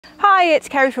Hi, it's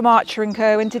Kerry from Archer &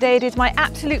 Co, and today it is my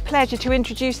absolute pleasure to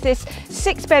introduce this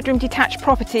 6-bedroom detached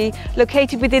property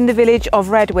located within the village of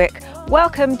Redwick.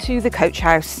 Welcome to the Coach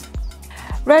House.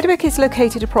 Redwick is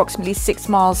located approximately 6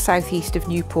 miles southeast of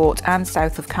Newport and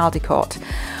south of Caldicot,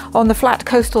 on the flat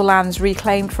coastal lands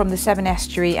reclaimed from the Severn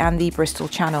Estuary and the Bristol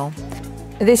Channel.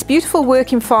 This beautiful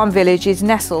working farm village is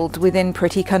nestled within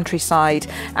pretty countryside,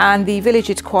 and the village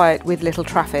is quiet with little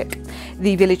traffic.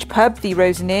 The village pub, the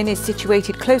Rose & Inn, is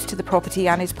situated close to the property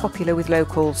and is popular with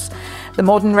locals. The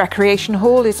modern recreation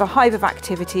hall is a hive of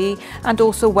activity and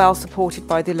also well supported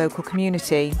by the local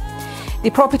community.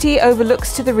 The property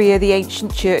overlooks to the rear the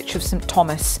ancient church of St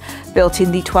Thomas. Built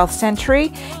in the 12th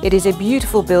century, it is a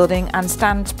beautiful building and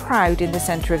stands proud in the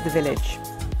centre of the village.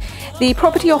 The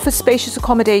property offers spacious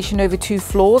accommodation over 2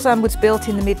 floors and was built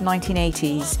in the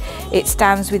mid-1980s. It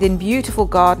stands within beautiful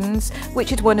gardens,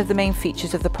 which is one of the main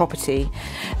features of the property.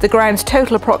 The grounds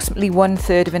total approximately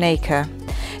 1/3 of an acre.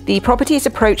 The property is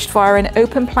approached via an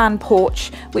open plan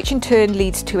porch, which in turn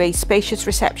leads to a spacious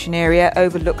reception area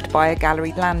overlooked by a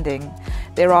galleried landing.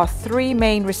 There are 3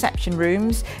 main reception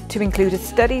rooms, to include a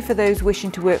study for those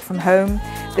wishing to work from home.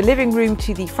 The living room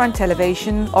to the front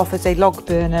elevation offers a log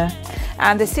burner,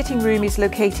 and the sitting room is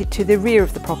located to the rear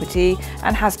of the property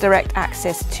and has direct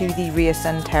access to the rear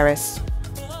sun terrace.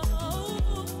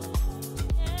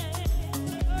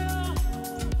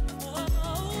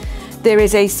 There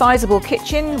is a sizable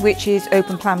kitchen which is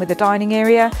open plan with a dining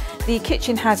area. The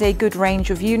kitchen has a good range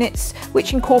of units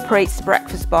which incorporates the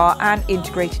breakfast bar and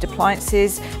integrated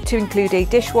appliances to include a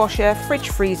dishwasher, fridge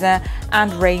freezer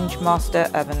and range master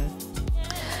oven.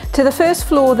 To the first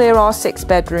floor there are 6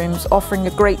 bedrooms offering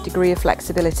a great degree of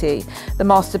flexibility. The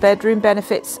master bedroom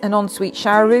benefits an ensuite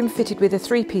shower room fitted with a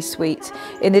 3-piece suite.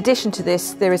 In addition to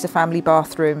this, there is a family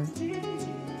bathroom.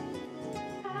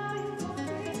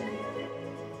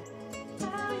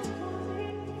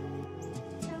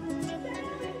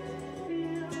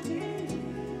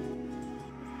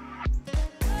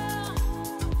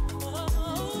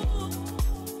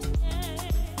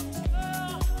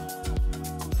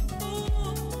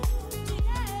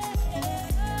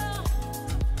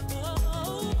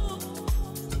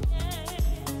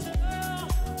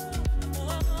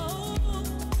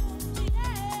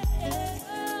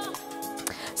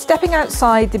 Stepping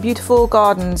outside, the beautiful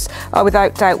gardens are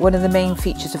without doubt one of the main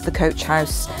features of the Coach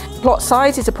House. Plot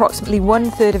size is approximately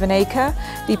 1/3 of an acre.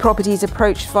 The property is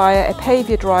approached via a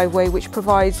paved driveway which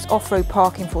provides off-road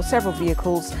parking for several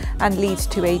vehicles and leads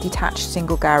to a detached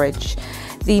single garage.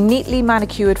 The neatly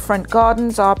manicured front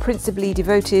gardens are principally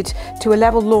devoted to a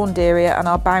level lawned area and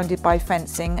are bounded by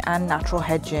fencing and natural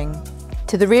hedging.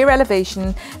 To the rear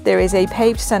elevation there is a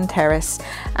paved sun terrace,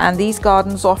 and these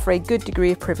gardens offer a good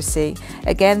degree of privacy.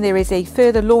 Again, there is a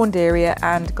further lawned area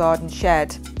and garden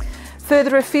shed.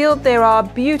 Further afield there are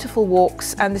beautiful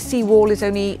walks, and the sea wall is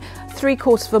only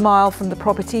 3/4 of a mile from the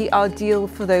property, ideal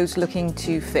for those looking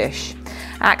to fish.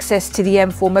 Access to the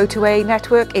M4 motorway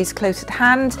network is close at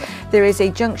hand. There is a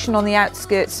junction on the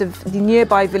outskirts of the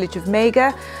nearby village of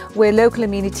Mega, where local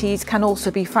amenities can also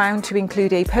be found to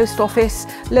include a post office,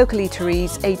 local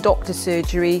eateries, a doctor's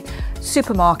surgery,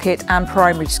 supermarket and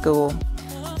primary school.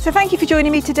 So thank you for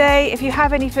joining me today. If you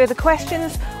have any further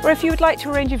questions or if you would like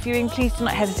to arrange a viewing, please do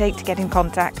not hesitate to get in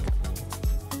contact.